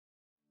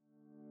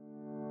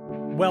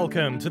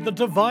Welcome to the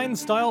Divine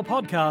Style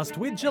Podcast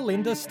with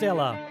Jalinda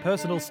Stella,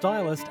 personal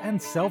stylist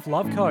and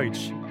self-love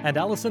coach, and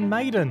Alison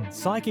Maiden,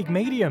 psychic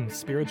medium,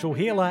 spiritual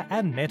healer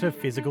and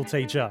metaphysical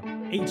teacher.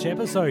 Each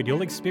episode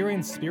you'll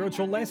experience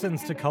spiritual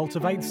lessons to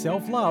cultivate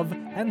self-love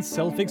and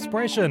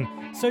self-expression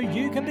so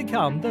you can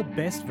become the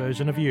best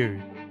version of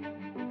you.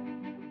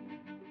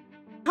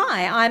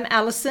 Hi, I'm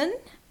Alison,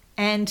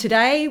 and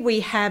today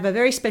we have a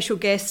very special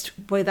guest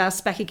with us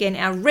back again,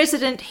 our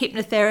resident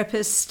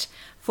hypnotherapist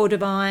for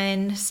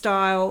Divine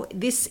Style.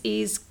 This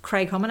is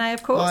Craig Homonay,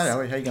 of course. Hi,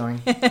 Ali. How you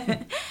going?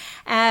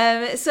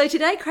 So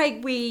today,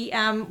 Craig, we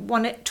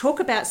want to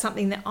talk about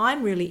something that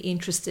I'm really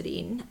interested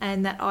in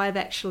and that I've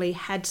actually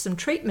had some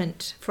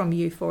treatment from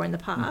you for in the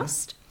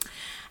past.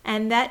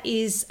 And that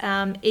is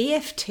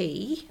EFT,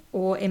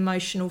 or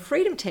Emotional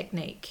Freedom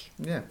Technique.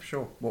 Yeah,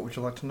 sure. What would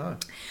you like to know?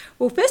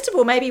 Well, first of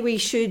all, maybe we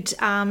should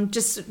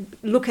just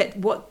look at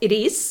what it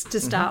is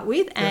to start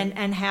with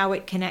and how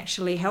it can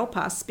actually help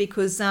us.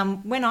 Because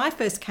when I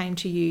first came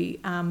to you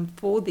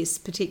for this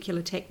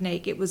particular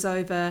technique, it was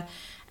over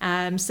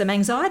some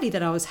anxiety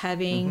that I was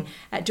having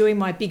at doing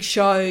my big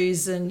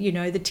shows and, you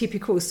know, the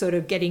typical sort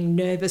of getting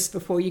nervous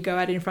before you go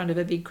out in front of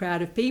a big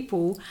crowd of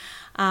people.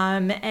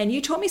 And you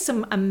taught me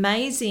some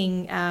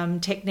amazing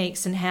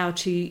techniques and how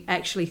to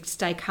actually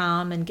stay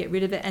calm and get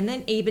rid of it, and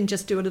then even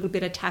just do a little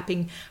bit of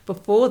tapping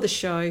before the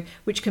show,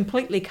 which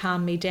completely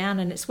calmed me down,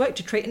 and it's worked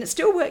to treat, and it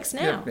still works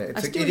now. Yeah,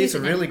 it is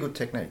a really good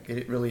technique.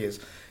 It really is.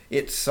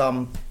 It's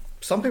some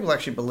people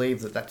actually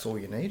believe that that's all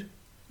you need,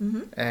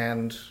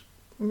 and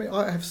I mean,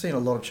 I have seen a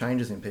lot of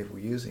changes in people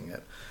using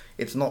it.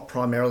 It's not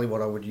primarily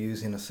what I would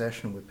use in a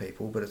session with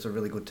people, but it's a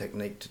really good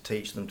technique to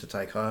teach them to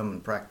take home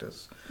and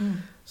practice.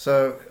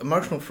 So,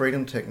 Emotional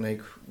Freedom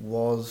Technique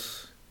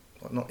was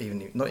not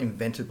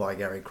invented by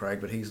Gary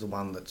Craig, but he's the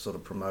one that sort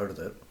of promoted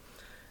it.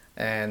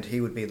 And he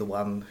would be the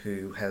one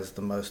who has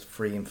the most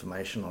free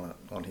information on it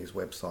on his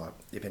website,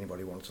 if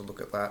anybody wants to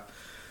look at that.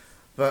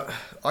 But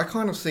I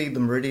kind of see the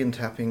meridian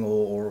tapping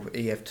or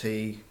EFT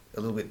a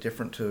little bit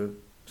different to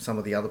some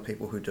of the other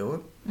people who do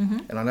it.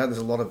 And I know there's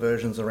a lot of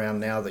versions around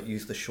now that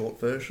use the short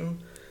version,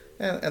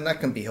 and that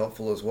can be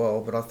helpful as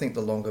well, but I think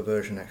the longer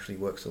version actually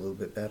works a little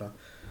bit better.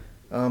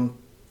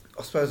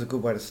 I suppose a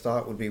good way to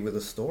start would be with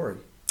a story.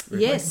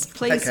 Really. Yes,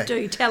 please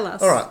do. Tell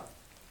us. All right.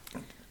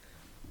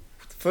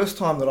 The first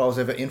time that I was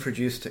ever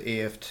introduced to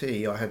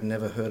EFT, I had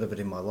never heard of it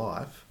in my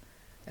life,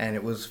 and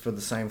it was for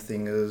the same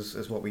thing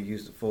as what we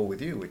used it for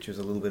with you, which is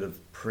a little bit of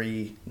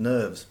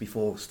pre-nerves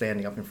before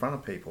standing up in front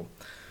of people.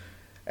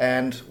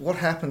 And what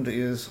happened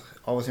is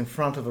I was in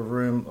front of a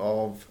room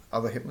of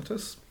other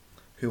hypnotists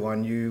who I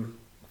knew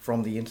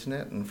from the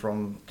internet and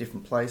from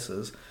different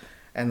places,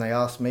 and they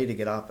asked me to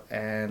get up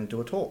and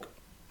do a talk.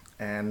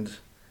 And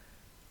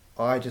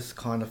I just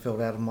kind of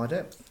felt out of my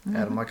depth,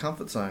 out of my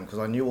comfort zone, because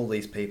I knew all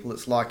these people.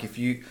 It's like if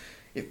you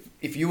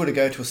were to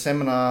go to a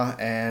seminar,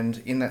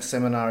 and in that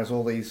seminar is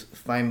all these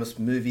famous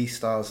movie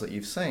stars that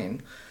you've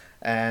seen,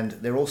 and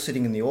they're all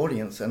sitting in the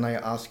audience and they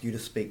ask you to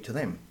speak to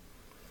them.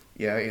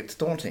 Yeah, it's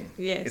daunting.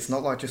 Yes. It's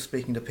not like just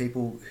speaking to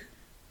people.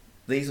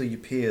 These are your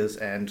peers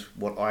and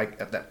what I,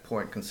 at that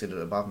point, considered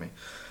above me.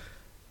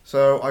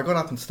 So I got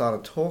up and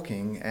started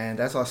talking, and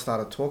as I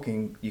started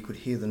talking, you could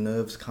hear the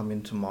nerves come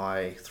into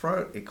my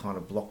throat. It kind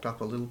of blocked up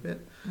a little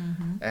bit.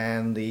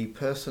 And the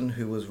person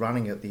who was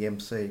running it, the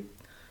MC,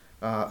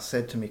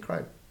 said to me,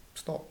 "Craig,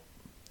 stop."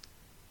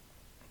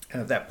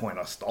 And at that point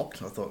I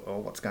stopped. I thought, oh,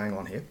 what's going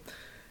on here?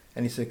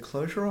 And he said,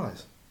 "Close your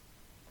eyes."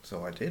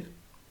 So I did.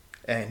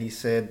 And he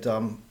said,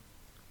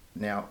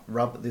 "Now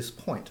rub at this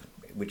point,"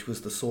 which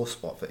was the sore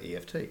spot for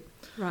EFT.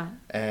 Right.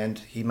 And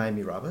he made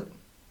me rub it.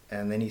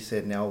 And then he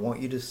said, "Now I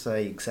want you to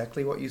say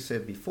exactly what you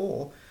said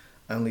before,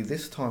 only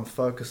this time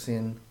focus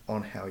in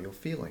on how you're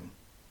feeling."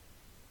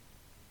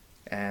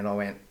 And I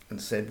went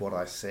and said what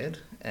I said.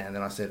 And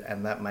then I said,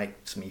 "And that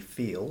makes me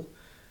feel,"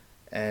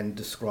 and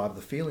described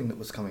the feeling that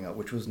was coming up,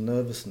 which was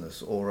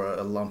nervousness or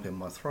a lump in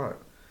my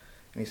throat.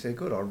 And he said,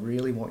 "Good, I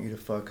really want you to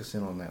focus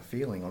in on that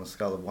feeling on a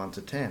scale of 1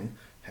 to 10.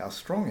 How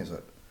strong is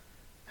it?"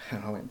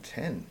 And I went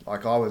 10.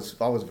 Like I was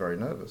very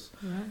nervous.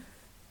 Right.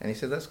 And he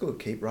said, "That's good,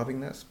 keep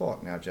rubbing that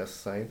spot. Now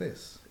just say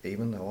this.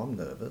 Even though I'm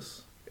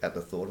nervous at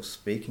the thought of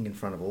speaking in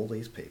front of all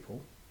these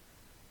people,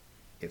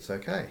 it's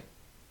okay.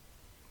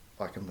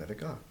 I can let it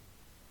go."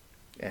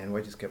 And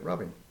we just kept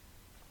rubbing.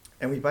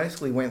 And we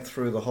basically went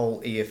through the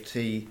whole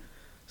EFT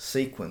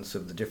sequence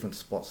of the different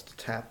spots to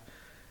tap.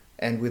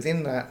 And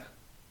within that,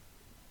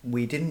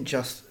 we didn't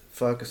just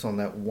focus on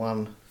that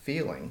one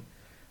feeling.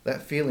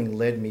 That feeling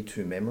led me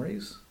to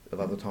memories of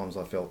other times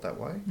I felt that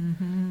way.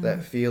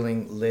 That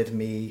feeling led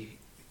me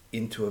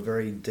into a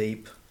very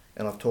deep,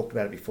 and I've talked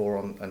about it before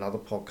on another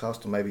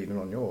podcast or maybe even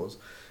on yours,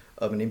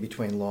 of an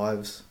in-between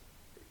lives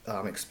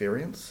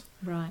experience.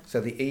 Right. So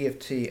the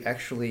EFT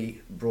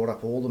actually brought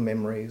up all the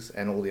memories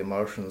and all the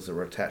emotions that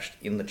were attached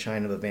in the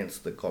chain of events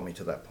that got me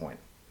to that point.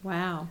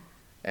 Wow.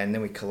 And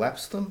then we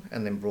collapsed them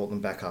and then brought them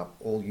back up,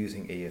 all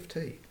using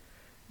EFT.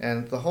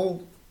 And the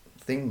whole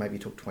thing maybe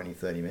took 20,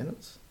 30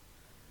 minutes.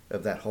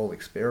 of that whole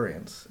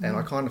experience. And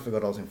I kind of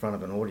forgot I was in front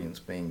of an audience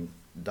being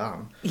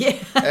done. Yeah.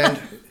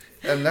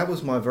 And that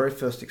was my very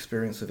first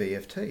experience of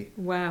EFT.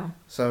 Wow.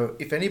 So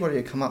if anybody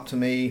had come up to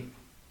me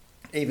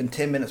even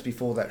 10 minutes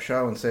before that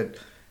show and said,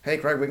 hey,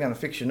 Craig, we're going to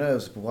fix your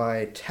nerves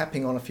by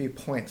tapping on a few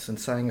points and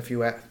saying a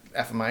few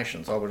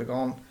affirmations, I would have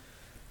gone,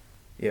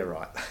 yeah,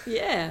 right.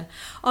 Yeah.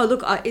 Oh,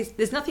 look,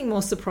 there's nothing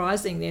more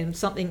surprising than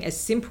something as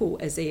simple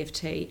as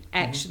EFT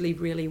actually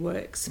really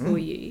works for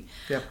you.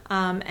 Yep.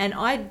 And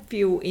I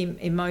feel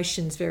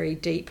emotions very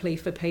deeply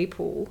for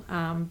people.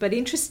 But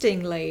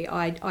interestingly,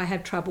 I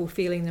have trouble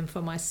feeling them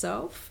for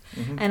myself.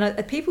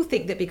 And people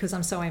think that because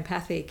I'm so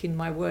empathic in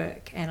my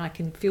work and I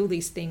can feel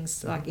these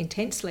things like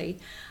intensely,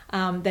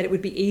 that it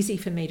would be easy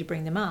for me to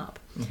bring them up.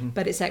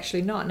 But it's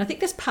actually not. And I think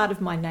that's part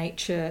of my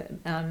nature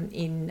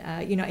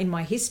in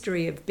my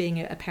history of being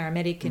a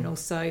paramedic and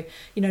also,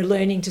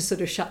 learning to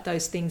sort of shut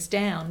those things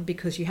down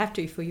because you have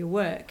to for your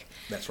work.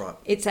 That's right.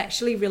 It's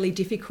actually really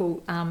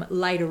difficult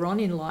later on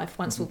in life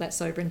once all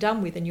that's over and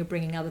done with and you're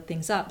bringing other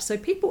things up. So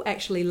people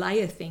actually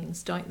layer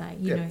things, don't they?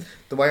 You know.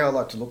 The way I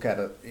like to look at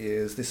it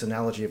is this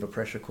analogy of a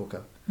pressure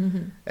cooker.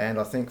 And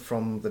I think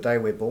from the day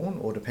we're born,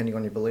 or depending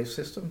on your belief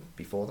system,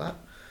 before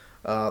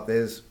that,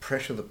 there's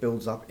pressure that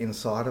builds up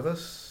inside of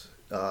us,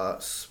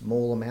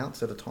 small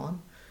amounts at a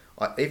time.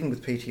 Even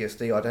with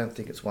PTSD, I don't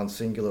think it's one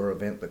singular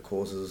event that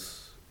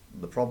causes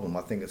the problem.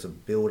 I think it's a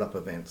build-up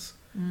of events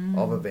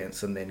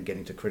and then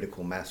getting to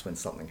critical mass when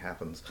something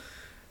happens.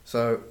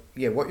 So,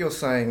 yeah, what you're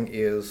saying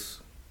is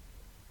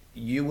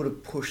you would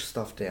have pushed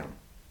stuff down.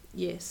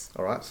 Yes.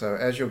 All right, so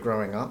as you're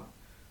growing up,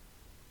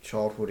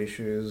 childhood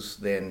issues,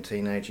 then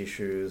teenage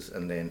issues,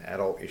 and then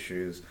adult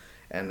issues,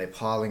 and they're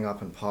piling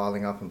up and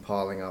piling up and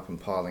piling up and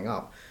piling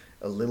up.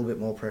 A little bit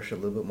more pressure, a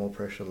little bit more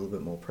pressure, a little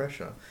bit more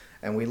pressure.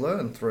 And we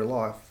learn through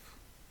life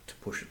to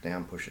push it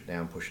down, push it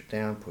down, push it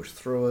down, push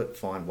through it,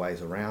 find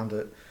ways around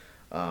it.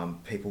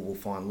 People will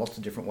find lots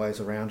of different ways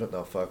around it.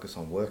 They'll focus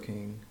on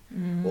working,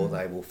 or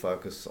they will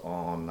focus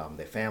on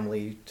their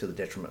family to the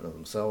detriment of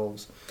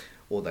themselves,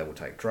 or they will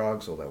take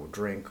drugs, or they will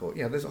drink, or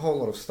there's a whole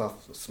lot of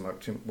stuff,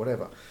 smoke,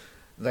 whatever.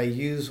 They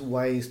use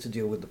ways to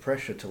deal with the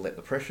pressure to let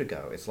the pressure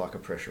go. It's like a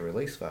pressure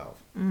release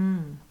valve.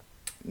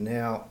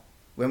 Now,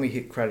 when we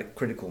hit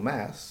critical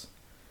mass,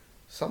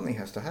 something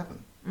has to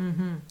happen.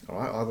 All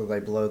right, either they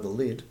blow the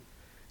lid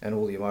and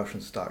all the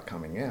emotions start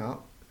coming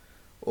out,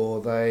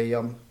 or they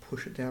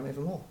push it down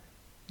even more.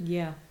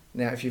 Yeah.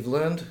 Now, if you've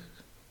learned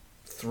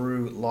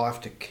through life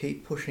to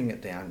keep pushing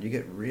it down, you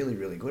get really,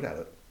 really good at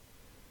it.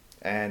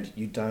 And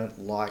you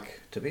don't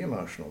like to be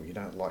emotional. You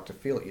don't like to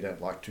feel it. You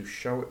don't like to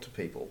show it to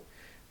people.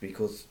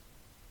 Because,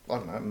 I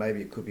don't know,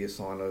 maybe it could be a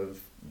sign of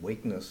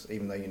weakness,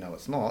 even though you know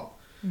it's not.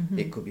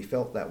 It could be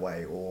felt that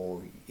way,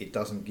 or it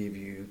doesn't give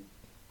you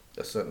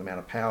a certain amount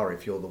of power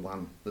if you're the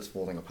one that's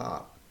falling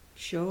apart.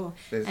 Sure.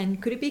 And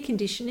could it be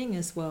conditioning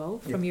as well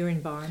from your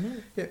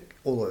environment? Yeah,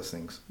 all those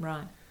things.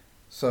 Right.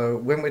 So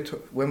when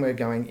we're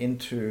going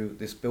into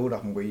this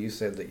build-up, and where you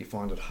said that you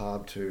find it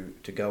hard to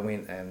go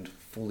in and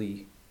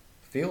fully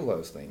feel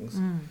those things,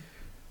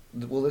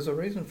 well, there's a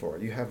reason for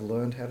it. You have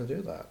learned how to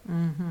do that.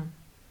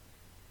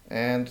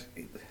 And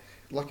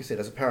like you said,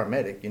 as a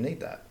paramedic, you need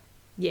that.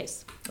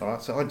 Yes. All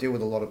right. So I deal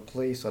with a lot of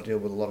police. I deal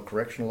with a lot of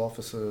correctional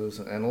officers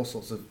and all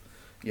sorts of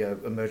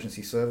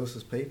emergency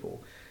services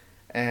people,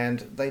 and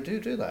they do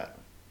that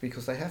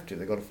because they have to.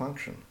 They've got to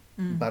function.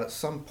 But at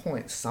some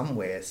point,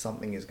 somewhere,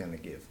 something is going to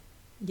give.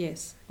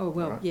 Yes. Oh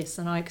well. Right? Yes.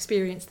 And I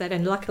experienced that,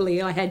 and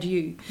luckily I had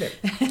you.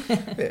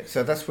 Yeah.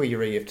 So that's where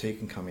your EFT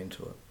can come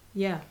into it.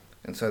 Yeah.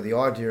 And so the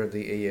idea of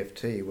the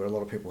EFT, where a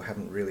lot of people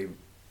haven't really,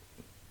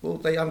 well,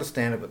 they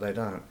understand it, but they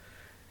don't,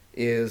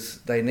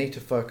 is they need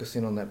to focus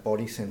in on that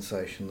body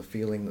sensation, the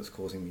feeling that's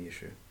causing the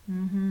issue.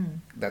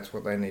 That's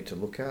what they need to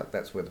look at.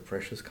 That's where the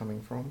pressure's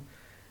coming from.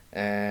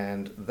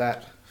 And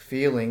that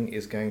feeling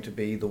is going to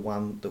be the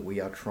one that we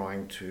are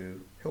trying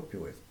to help you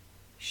with.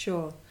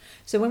 Sure.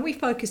 So when we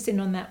focus in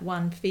on that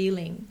one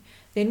feeling,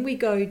 then we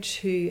go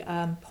to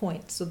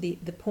points, or the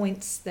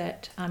points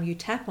that you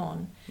tap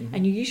on,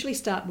 and you usually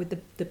start with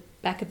the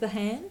back of the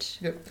hand.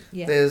 Yep.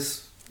 Yeah.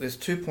 There's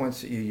 2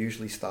 points that you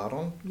usually start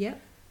on. Yep.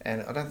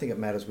 And I don't think it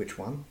matters which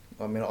one.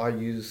 I mean, I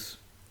use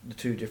the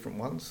 2 different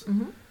ones.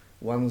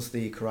 One's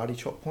the karate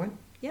chop point,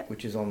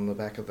 which is on the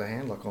back of the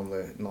hand, like on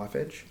the knife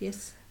edge.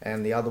 Yes.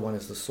 And the other one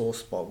is the sore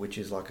spot, which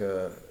is like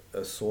a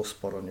sore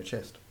spot on your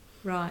chest.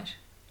 Right.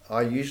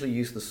 I usually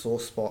use the sore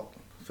spot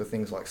for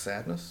things like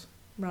sadness.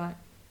 Right.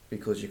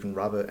 Because you can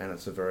rub it and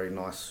it's a very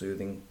nice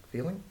soothing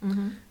feeling.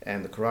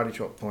 And the karate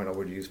chop point I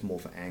would use more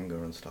for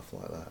anger and stuff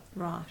like that.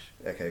 Right.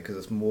 Okay, because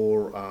it's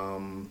more...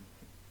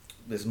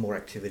 there's more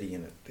activity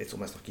in it. It's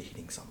almost like you're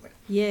hitting something.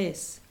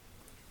 Yes.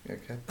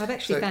 Okay. I've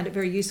actually found it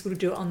very useful to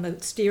do it on the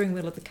steering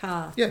wheel of the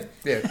car. Yeah.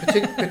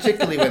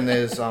 Particularly when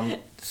there's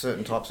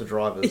certain types of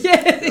drivers.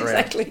 Yeah,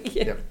 exactly.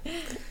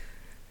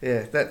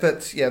 Yeah.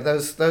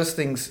 Those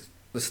things.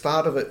 The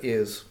start of it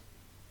is,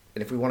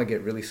 and if we want to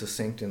get really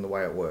succinct in the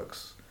way it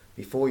works,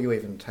 before you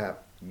even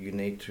tap, you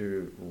need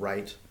to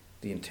rate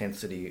the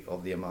intensity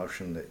of the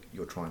emotion that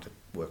you're trying to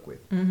work with.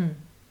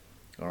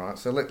 All right,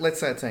 so let's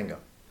say it's anger.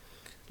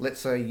 Let's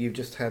say you've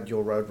just had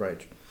your road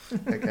rage.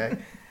 Okay,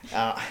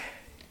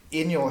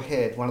 in your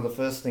head, one of the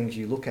first things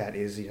you look at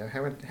is,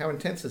 how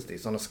intense is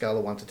this on a scale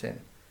of 1 to 10,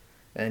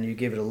 and you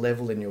give it a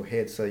level in your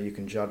head so you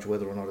can judge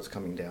whether or not it's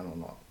coming down or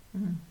not.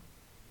 Mm.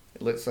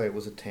 Let's say it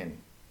was a 10.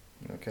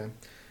 Okay,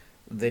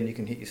 then you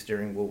can hit your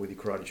steering wheel with your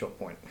karate chop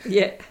point.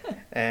 Yeah.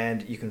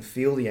 And you can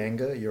feel the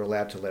anger. You're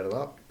allowed to let it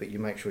up, but you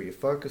make sure you're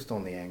focused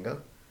on the anger.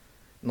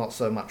 Not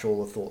so much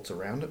all the thoughts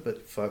around it,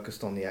 but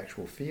focused on the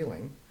actual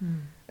feeling.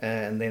 Mm.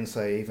 And then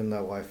say, even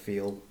though I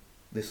feel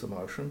this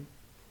emotion,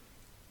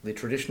 the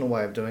traditional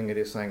way of doing it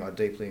is saying, I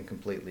deeply and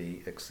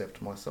completely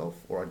accept myself,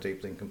 or I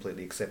deeply and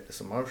completely accept this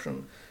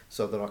emotion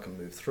so that I can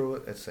move through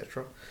it,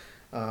 etc.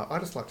 I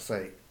just like to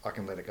say, I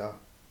can let it go.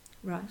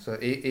 Right. So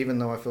even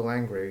though I feel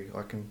angry,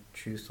 I can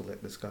choose to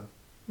let this go.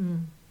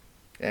 Mm.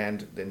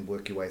 And then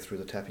work your way through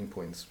the tapping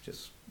points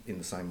just in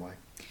the same way.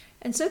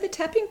 And so the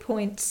tapping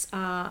points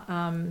are,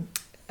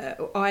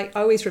 I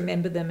always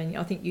remember them, and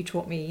I think you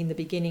taught me in the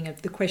beginning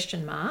of the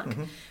question mark,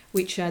 Mm-hmm.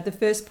 which the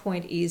first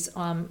point is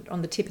on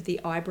the tip of the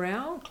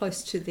eyebrow,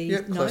 close to the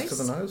nose. Close to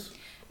the nose.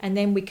 And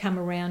then we come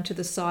around to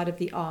the side of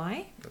the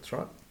eye, That's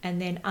right.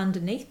 and then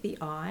underneath the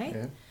eye,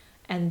 Yeah.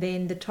 and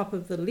then the top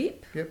of the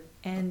lip, Yep.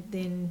 and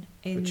then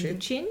in The the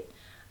chin,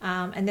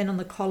 and then on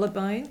the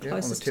collarbone, Yeah, on the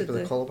closest tip to of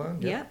the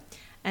collarbone. Yeah. Yeah.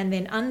 And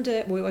then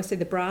under, we always say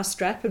the bra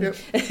strap, and Yep.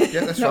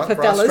 Yeah, that's not right. for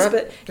Bra fellas,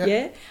 strap. but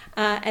Yep.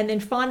 and then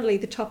finally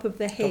the top of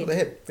the head. Top of the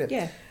head. Yeah.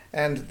 Yeah.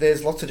 And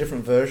there's lots of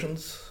different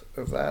versions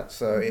of that,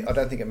 so Mm-hmm. I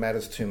don't think it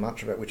matters too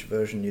much about which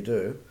version you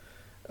do.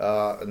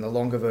 And the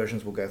longer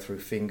versions will go through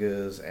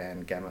fingers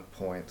and gamut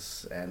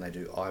points, and they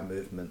do eye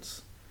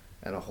movements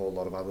and a whole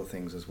lot of other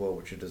things as well,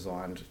 which are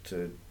designed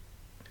to...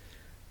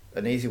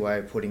 An easy way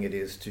of putting it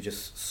is to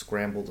just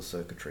scramble the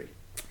circuitry.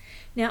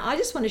 Now, I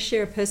just want to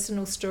share a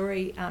personal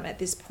story at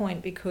this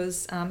point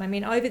because,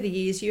 over the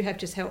years, you have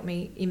just helped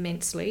me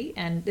immensely,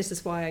 and this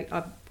is why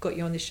I've got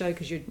you on this show,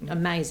 because you're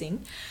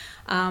amazing.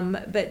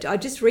 But I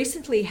just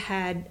recently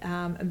had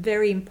a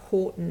very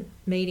important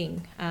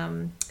meeting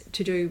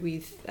to do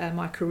with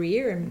my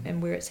career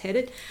and where it's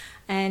headed,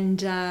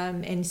 and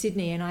in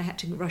Sydney, and I had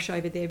to rush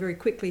over there very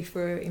quickly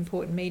for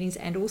important meetings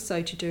and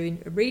also to do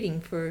a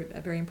reading for a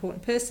very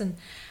important person.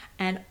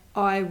 And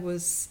I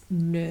was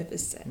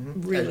nervous,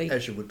 really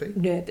As you would be.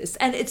 nervous.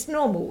 And it's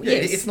normal, Yeah,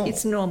 yes,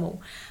 it's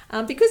normal.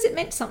 because it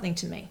meant something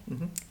to me.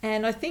 Mm-hmm.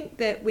 And I think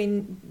that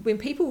when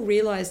people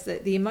realise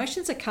that the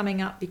emotions are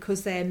coming up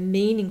because they're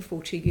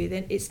meaningful to you,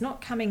 then it's not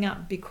coming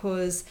up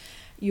because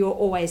you're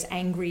always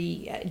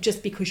angry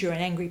just because you're an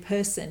angry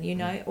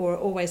person, or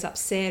always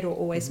upset or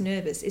always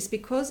nervous. It's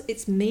because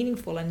it's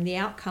meaningful and the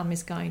outcome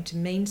is going to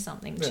mean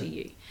something to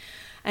you.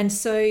 And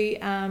so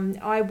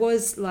I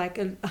was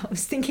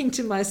thinking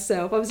to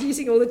myself, I was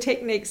using all the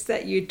techniques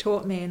that you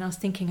taught me, and I was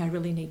thinking, I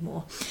really need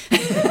more.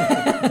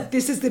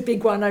 This is the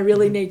big one, I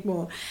really need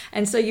more.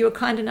 And so you were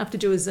kind enough to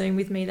do a Zoom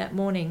with me that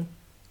morning.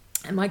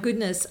 And my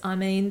goodness,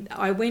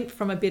 I went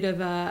from a bit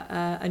of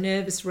a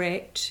nervous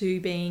wreck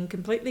to being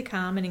completely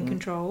calm and in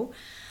control.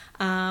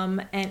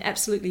 And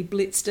absolutely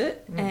blitzed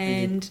it,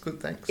 and good,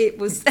 thanks. it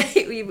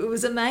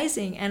was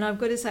amazing. And I've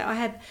got to say,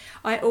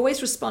 I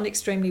always respond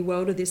extremely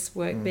well to this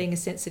work, being a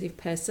sensitive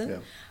person. Yeah.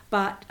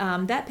 But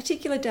that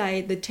particular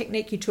day, the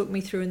technique you took me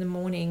through in the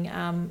morning,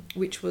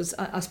 which was,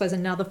 I suppose,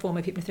 another form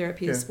of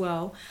hypnotherapy as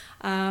well,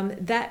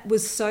 that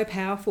was so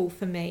powerful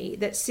for me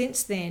that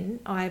since then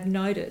I've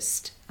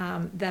noticed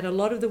that a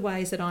lot of the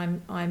ways that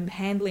I'm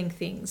handling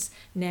things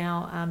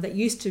now that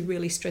used to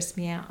really stress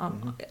me out are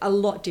a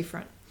lot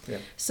different. Yeah.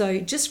 So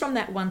just from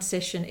that one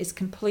session, it's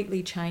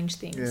completely changed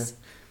things. Yeah.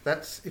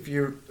 That's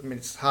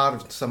it's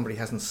hard if somebody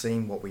hasn't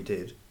seen what we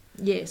did.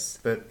 Yes.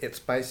 But it's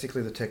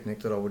basically the technique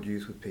that I would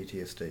use with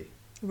PTSD.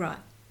 Right.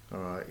 All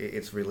right.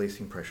 It's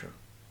releasing pressure.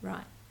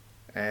 Right.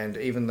 And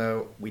even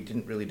though we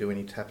didn't really do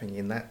any tapping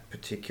in that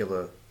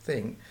particular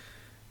thing,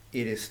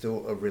 it is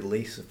still a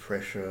release of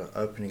pressure,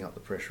 opening up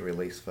the pressure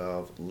release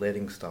valve,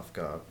 letting stuff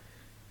go.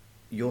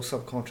 Your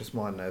subconscious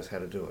mind knows how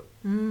to do it.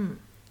 Mm.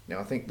 Now,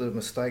 I think the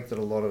mistake that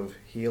a lot of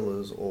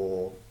healers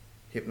or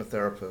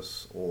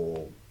hypnotherapists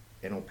or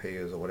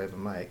NLPers or whatever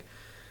make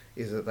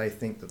is that they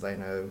think that they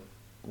know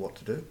what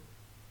to do,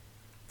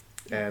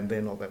 and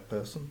they're not that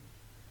person.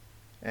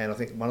 And I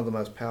think one of the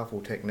most powerful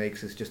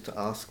techniques is just to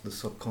ask the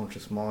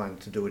subconscious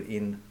mind to do it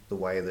in the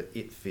way that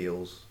it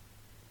feels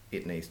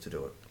it needs to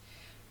do it.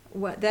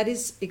 Well, that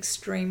is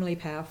extremely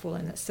powerful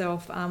in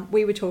itself.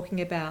 We were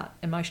talking about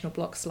emotional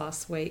blocks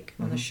last week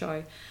on the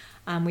show.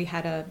 We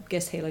had a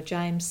guest healer,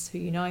 James, who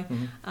you know,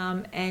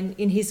 and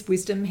in his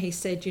wisdom, he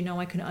said,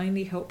 I can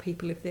only help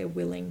people if they're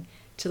willing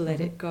to let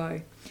it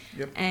go.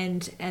 Yep.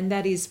 And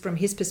that is from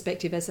his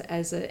perspective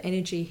as an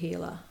energy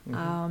healer.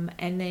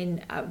 And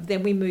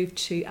then we move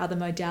to other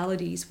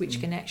modalities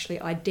which can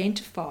actually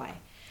identify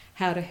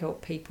how to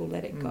help people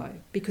let it go,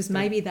 because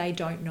maybe they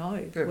don't know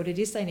what it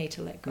is they need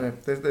to let go.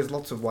 Yeah. There's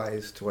lots of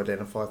ways to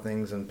identify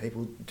things, and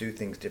people do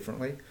things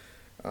differently.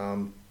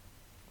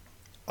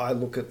 I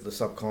look at the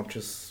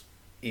subconscious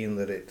in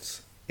that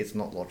it's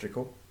not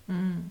logical.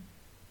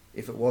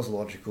 if it was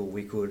logical,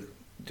 we could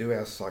do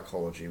our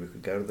psychology, we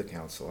could go to the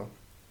counsellor,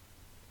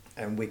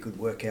 and we could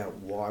work out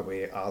why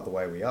we are the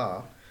way we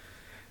are,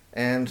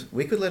 and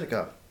we could let it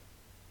go.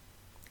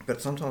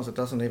 But sometimes it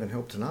doesn't even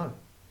help to know.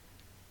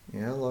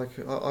 You know, like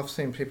I've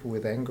seen people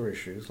with anger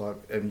issues, like,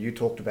 and you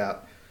talked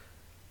about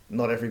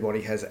not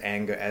everybody has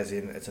anger as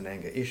in it's an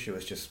anger issue,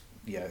 it's just,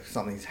 you know,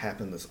 something's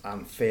happened that's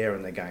unfair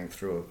and they're going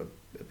through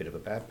a bit of a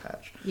bad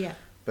patch. Yeah.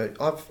 But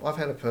I've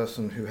had a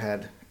person who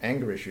had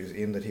anger issues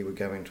in that he would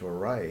go into a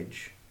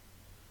rage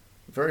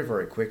very,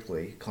 very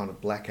quickly, kind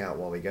of black out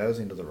while he goes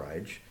into the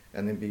rage,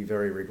 and then be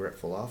very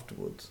regretful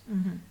afterwards.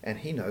 Mm-hmm. And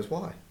he knows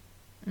why.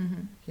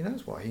 Mm-hmm. He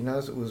knows why. He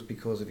knows it was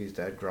because of his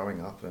dad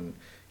growing up, and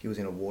he was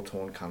in a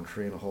war-torn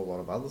country and a whole lot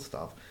of other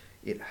stuff.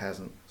 It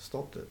hasn't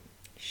stopped it.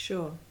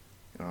 Sure.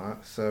 All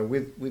right. So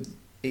with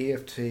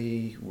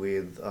EFT,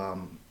 with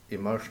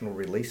emotional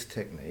release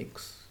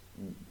techniques,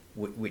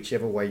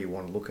 whichever way you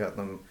want to look at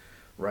them,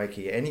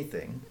 Reiki,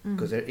 anything,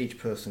 because each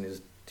person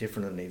is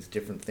different and needs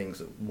different things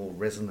that will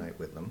resonate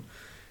with them.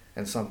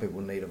 And some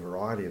people need a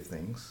variety of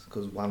things,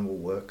 because one will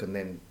work and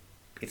then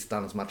it's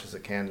done as much as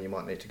it can, and you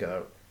might need to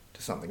go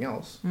to something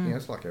else. You know,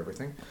 it's like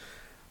everything.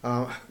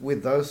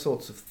 With those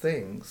sorts of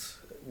things,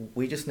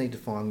 we just need to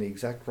find the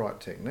exact right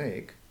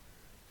technique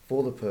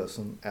for the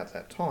person at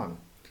that time.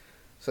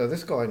 So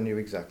this guy knew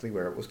exactly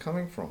where it was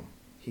coming from.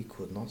 He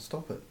could not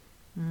stop it.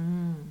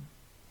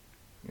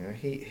 You know,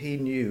 he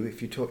knew,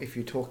 if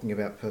you're talking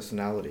about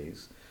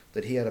personalities,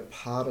 that he had a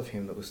part of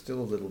him that was still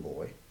a little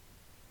boy,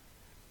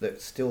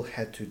 that still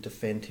had to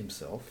defend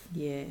himself.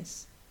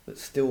 Yes. That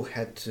still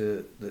had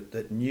to,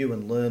 that knew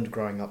and learned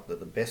growing up that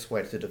the best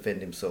way to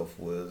defend himself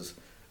was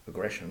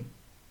aggression.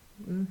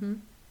 Mm-hmm.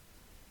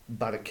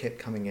 But it kept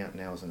coming out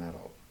now as an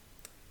adult.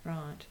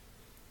 Right.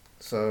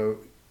 So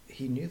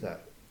he knew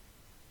that.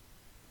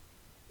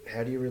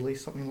 How do you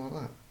release something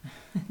like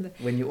that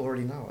when you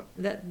already know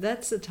it?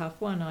 That's a tough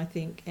one, I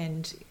think,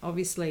 and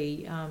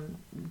obviously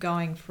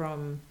going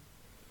from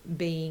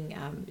being,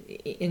 and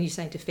you're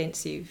saying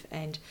defensive,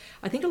 and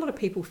I think a lot of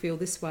people feel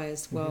this way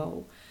as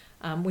well.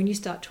 When you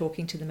start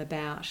talking to them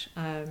about,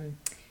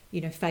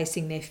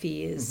 facing their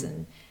fears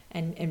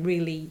and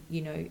really,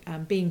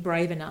 being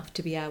brave enough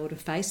to be able to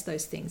face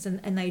those things,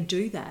 and they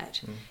do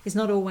that, is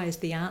not always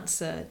the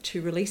answer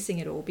to releasing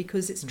it all,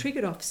 because it's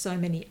triggered off so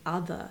many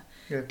other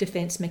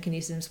defense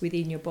mechanisms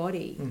within your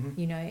body,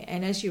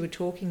 and as you were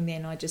talking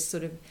then,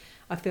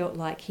 I felt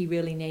like he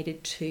really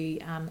needed to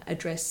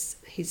address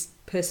his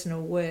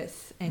personal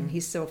worth and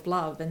his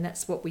self-love, and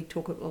that's what we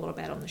talk a lot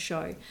about on the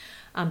show,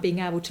 being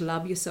able to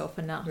love yourself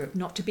enough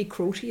not to be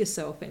cruel to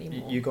yourself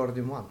anymore. You got it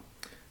in one.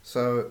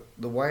 So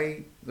the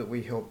way that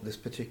we help this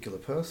particular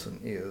person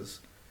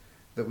is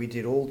that we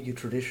did all your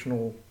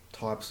traditional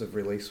types of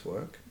release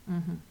work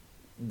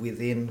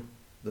within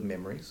the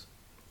memories.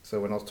 So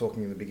when I was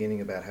talking in the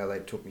beginning about how they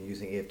took me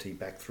using EFT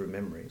back through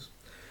memories,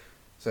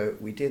 so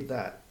we did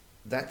that.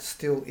 That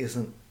still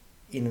isn't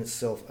in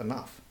itself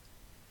enough.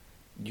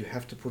 You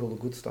have to put all the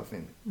good stuff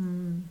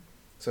in.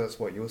 So that's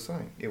what you were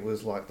saying. It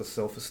was like the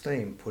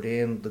self-esteem, put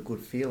in the good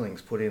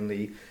feelings, put in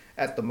the,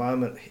 at the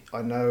moment,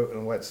 I know, and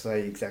I won't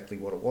say exactly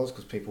what it was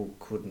because people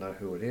could know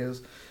who it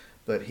is,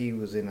 but he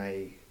was in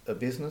a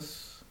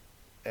business,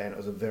 and it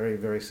was a very,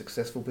 very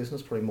successful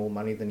business, probably more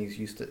money than he's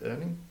used to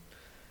earning,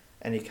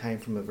 and he came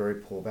from a very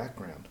poor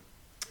background.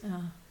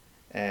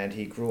 And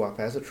he grew up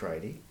as a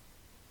tradie,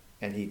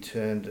 and he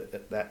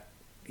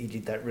he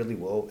did that really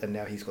well, and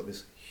now he's got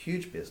this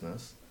huge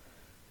business,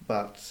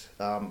 but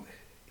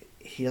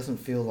he doesn't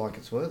feel like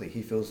it's worthy.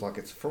 He feels like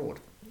it's fraud.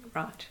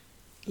 Right.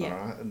 Yeah.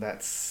 All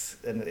right?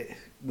 And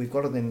we've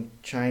got to then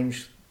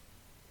change.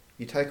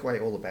 You take away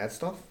all the bad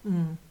stuff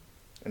and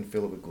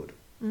fill it with good.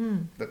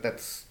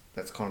 That's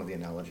kind of the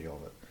analogy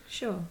of it.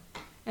 Sure.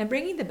 And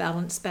bringing the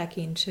balance back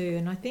into,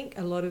 and I think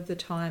a lot of the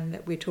time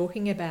that we're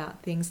talking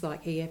about things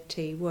like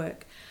EFT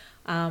work,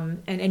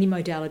 and any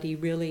modality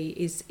really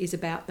is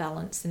about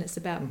balance, and it's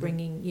about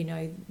bringing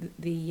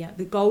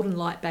the golden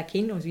light back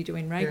in, as we do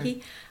in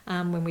Reiki.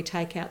 When we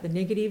take out the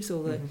negatives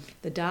or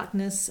the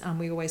darkness,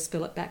 we always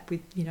fill it back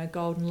with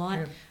golden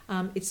light.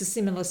 It's a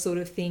similar sort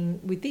of thing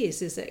with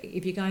this, is that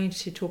if you're going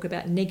to talk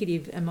about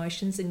negative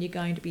emotions, then you're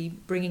going to be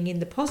bringing in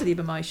the positive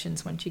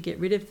emotions once you get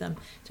rid of them,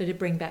 so to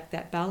bring back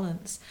that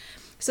balance.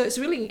 So it's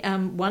really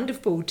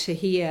wonderful to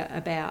hear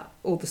about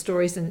all the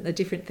stories and the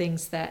different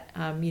things that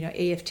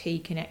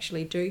EFT can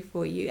actually do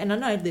for you. And I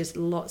know there's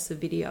lots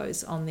of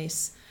videos on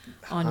this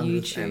on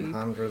YouTube. And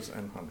hundreds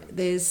and hundreds.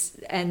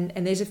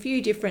 There's a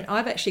few different.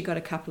 I've actually got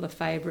a couple of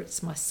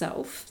favourites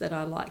myself that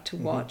I like to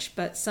watch,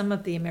 but some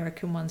of the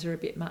American ones are a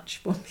bit much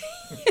for me.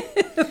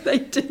 They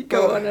do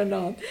go on and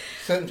on.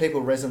 Certain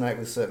people resonate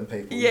with certain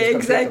people. Yeah,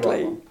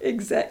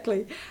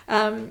 exactly.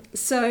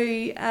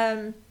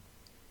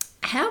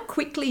 How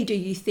quickly do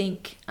you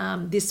think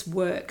this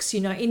works?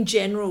 In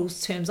general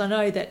terms, I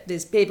know that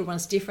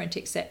everyone's different,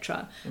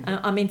 etc.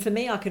 For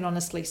me, I can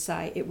honestly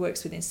say it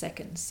works within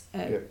seconds.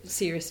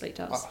 Seriously, it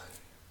does.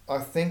 I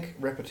think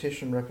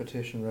repetition.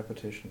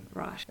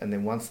 Right. And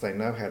then once they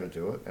know how to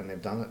do it, and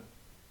they've done it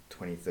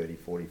 20, 30,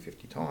 40,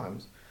 50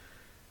 times,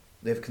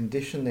 they've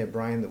conditioned their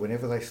brain that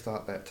whenever they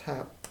start that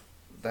tap,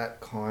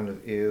 that kind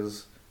of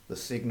is the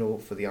signal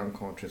for the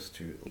unconscious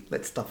to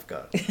let stuff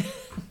go.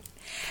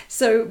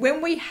 So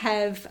when we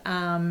have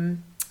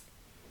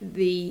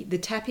the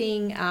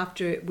tapping,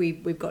 after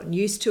we've gotten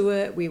used to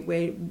it,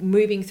 we're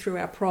moving through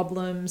our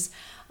problems,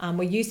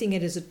 we're using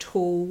it as a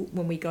tool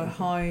when we go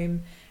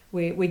home,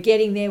 we're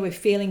getting there, we're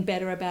feeling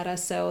better about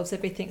ourselves,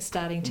 everything's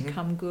starting to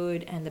come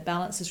good, and the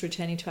balance is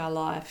returning to our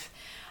life.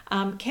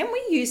 Can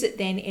we use it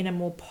then in a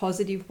more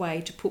positive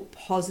way to put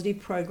positive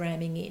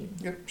programming in?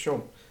 Yep,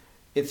 sure.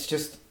 It's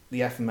just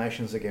the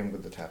affirmations again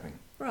with the tapping.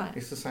 Right.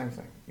 It's the same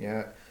thing.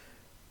 Yeah.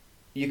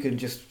 You can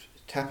just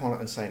tap on it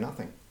and say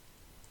nothing.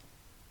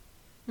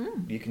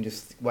 You can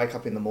just wake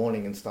up in the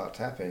morning and start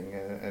tapping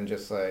and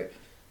just say,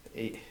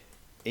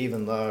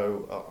 even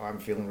though I'm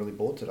feeling really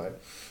bored today,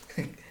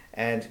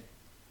 and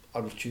I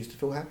would choose to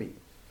feel happy.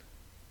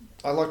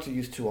 I like to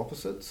use two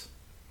opposites.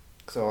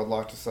 So I'd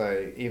like to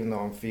say, even though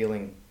I'm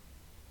feeling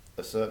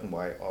a certain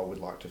way, I would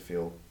like to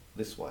feel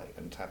this way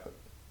and tap it.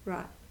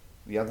 Right.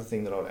 The other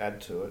thing that I'd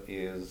add to it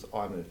is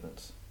eye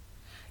movements.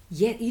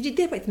 Yeah, you did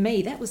that with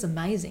me. That was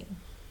amazing.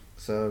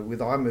 So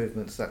with eye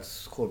movements,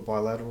 that's called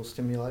bilateral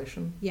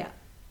stimulation. Yeah.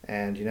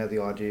 And you know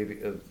the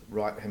idea of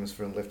right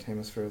hemisphere and left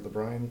hemisphere of the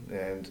brain,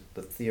 and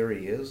the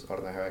theory is, I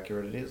don't know how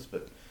accurate it is,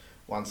 but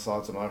one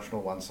side's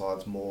emotional, one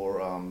side's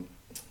more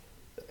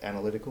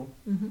analytical.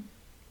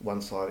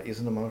 One side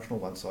isn't emotional,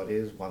 one side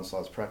is, one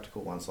side's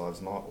practical, one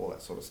side's not, all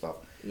that sort of stuff.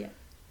 Yeah.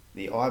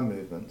 The eye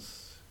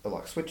movements are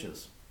like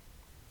switches.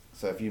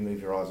 So if you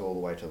move your eyes all the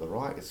way to the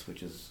right, it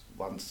switches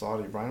one side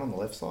of your brain on, the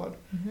left side.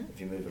 If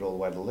you move it all the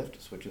way to the left,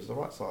 it switches the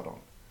right side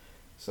on.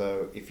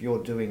 So if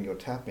you're doing your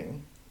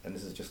tapping, and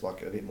this is just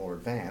like a bit more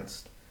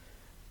advanced,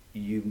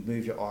 you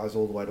move your eyes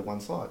all the way to one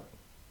side.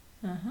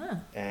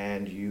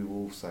 And you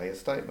will say a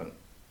statement.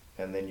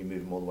 And then you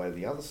move them all the way to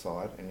the other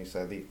side and you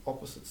say the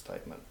opposite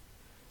statement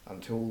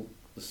until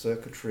the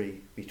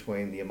circuitry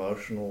between the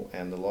emotional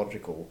and the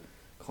logical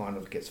kind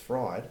of gets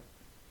fried,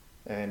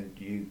 and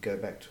you go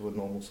back to a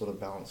normal sort of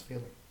balanced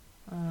feeling.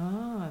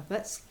 Ah,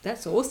 that's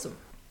awesome.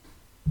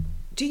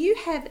 Do you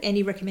have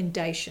any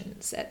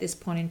recommendations at this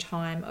point in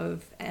time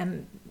of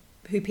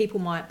who people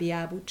might be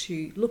able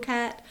to look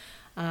at?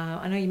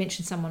 I know you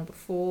mentioned someone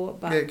before,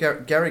 but... Yeah,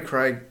 Gary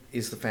Craig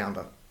is the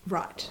founder.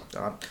 Right.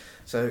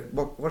 So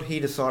what he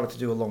decided to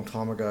do a long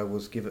time ago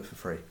was give it for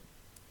free.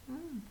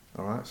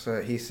 All right,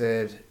 so he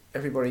said,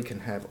 everybody can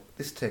have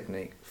this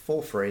technique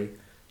for free.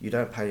 You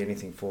don't pay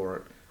anything for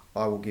it.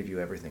 I will give you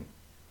everything.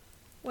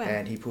 Wow.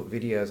 And he put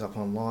videos up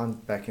online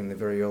back in the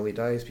very early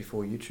days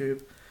before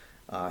YouTube.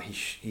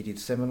 He did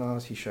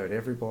seminars. He showed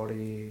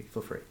everybody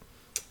for free.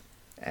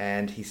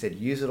 And he said,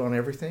 use it on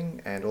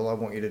everything. And all I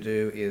want you to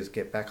do is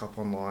get back up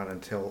online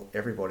and tell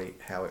everybody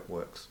how it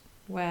works.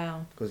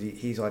 Wow. Because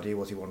his idea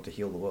was he wanted to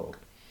heal the world.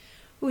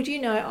 Well, do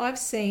you know, I've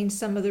seen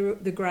some of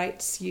the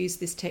greats use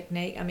this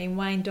technique. I mean,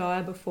 Wayne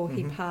Dyer, before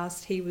he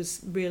passed, he was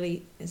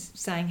really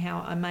saying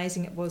how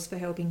amazing it was for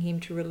helping him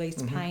to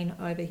release pain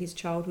over his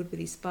childhood with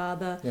his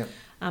father. Yep.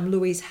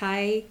 Louise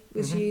Hay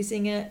was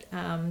using it.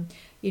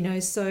 You know,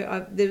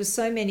 so there were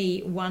so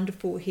many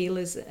wonderful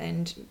healers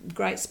and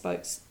great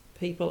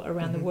spokespeople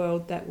around the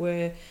world that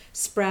were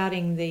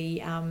sprouting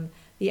the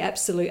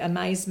absolute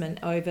amazement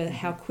over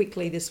how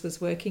quickly this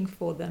was working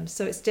for them.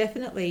 So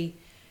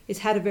it's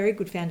had a very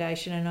good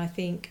foundation, and I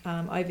think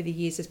over the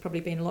years there's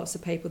probably been lots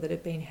of people that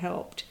have been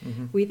helped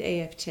with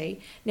EFT.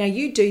 Now,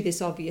 you do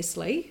this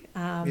obviously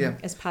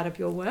as part of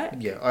your work.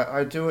 Yeah,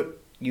 I do it.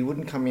 You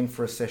wouldn't come in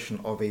for a session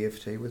of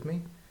EFT with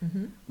me,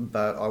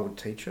 but I would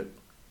teach it.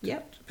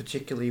 Yep.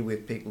 Particularly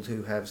with people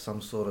who have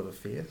some sort of a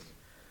fear.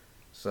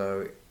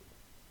 So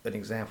an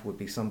example would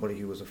be somebody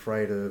who was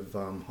afraid of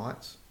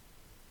heights.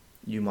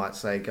 You might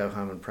say, go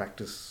home and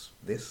practice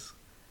this,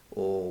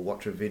 or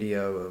watch a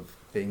video of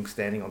being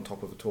standing on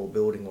top of a tall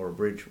building or a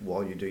bridge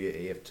while you do your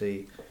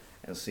EFT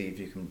and see if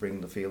you can bring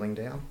the feeling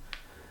down.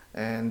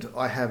 And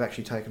I have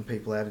actually taken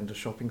people out into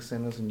shopping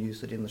centres and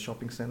used it in the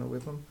shopping centre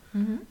with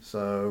them.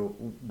 So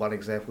one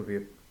example would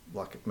be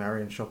like at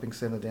Marion Shopping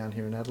Centre down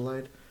here in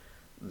Adelaide.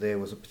 There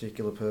was a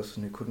particular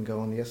person who couldn't go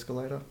on the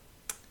escalator.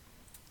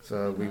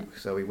 So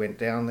we went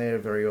down there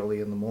very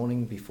early in the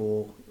morning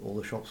before all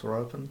the shops were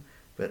open,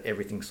 but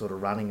everything's sort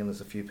of running and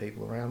there's a few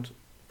people around.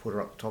 Put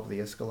her up the top of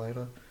the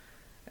escalator,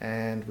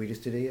 and we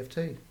just did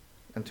EFT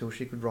until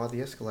she could ride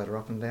the escalator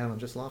up and down and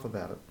just laugh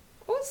about it.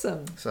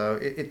 Awesome. So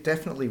it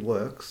definitely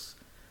works,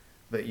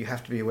 but you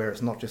have to be aware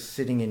it's not just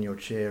sitting in your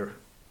chair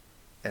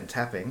and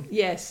tapping.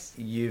 Yes.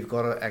 You've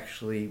got to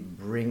actually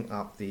bring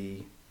up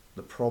the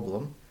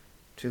problem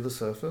to the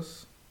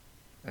surface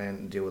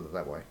and deal with it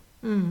that way.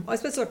 I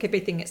suppose like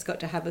everything, it's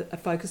got to have a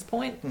focus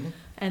point,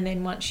 and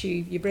then once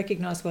you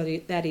recognise what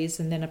that is,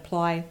 and then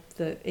apply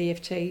the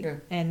EFT,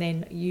 and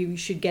then you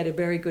should get a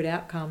very good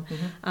outcome.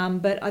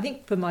 But I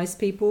think for most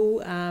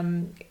people,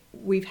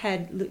 we've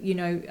had, you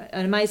know,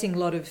 an amazing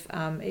lot of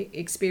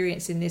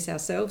experience in this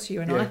ourselves,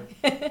 you and I.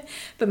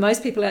 But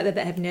most people out there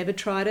that have never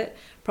tried it,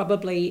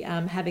 probably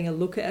having a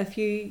look at a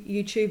few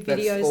YouTube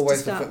videos to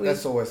start with.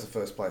 That's always the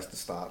first place to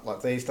start.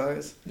 Like these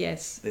days,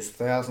 yes, there's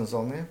thousands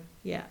on there.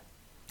 Yeah.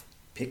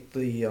 Pick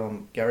the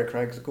Gary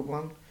Craig's a good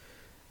one.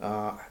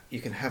 You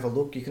can have a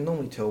look. You can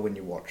normally tell when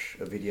you watch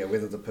a video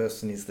whether the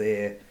person is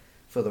there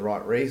for the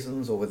right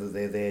reasons or whether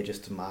they're there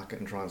just to market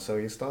and try and sell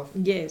you stuff.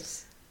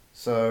 Yes.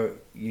 So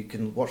you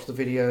can watch the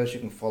videos, you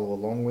can follow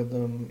along with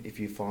them. If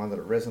you find that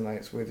it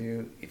resonates with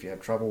you, if you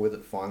have trouble with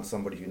it, find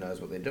somebody who knows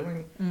what they're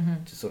doing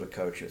to sort of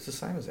coach you. It's the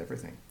same as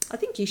everything. I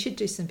think you should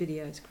do some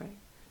videos, Craig.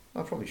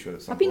 I probably should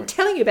at some I've been point.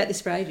 telling you about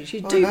this for ages.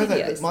 You do I know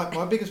videos. that.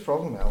 My biggest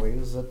problem, Ali,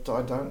 is that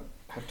I don't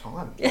have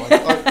time.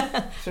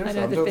 Seriously, I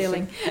know the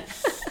feeling.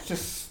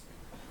 Just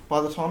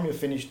by the time you're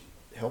finished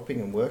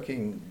helping and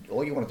working,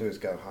 all you want to do is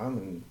go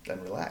home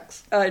and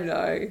relax. I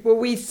know. Well,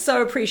 we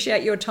so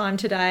appreciate your time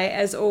today.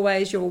 As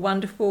always, you're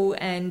wonderful,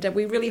 and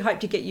we really hope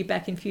to get you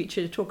back in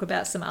future to talk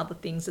about some other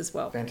things as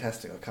well.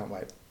 Fantastic. I can't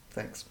wait.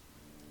 Thanks.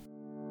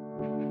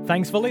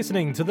 Thanks for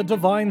listening to the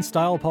Divine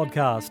Style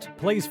Podcast.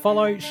 Please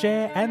follow,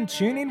 share, and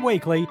tune in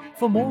weekly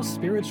for more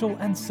spiritual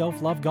and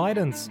self-love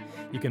guidance.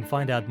 You can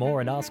find out more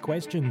and ask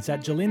questions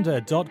at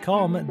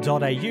jalinda.com.au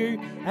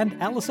and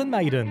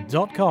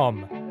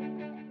alisonmaiden.com.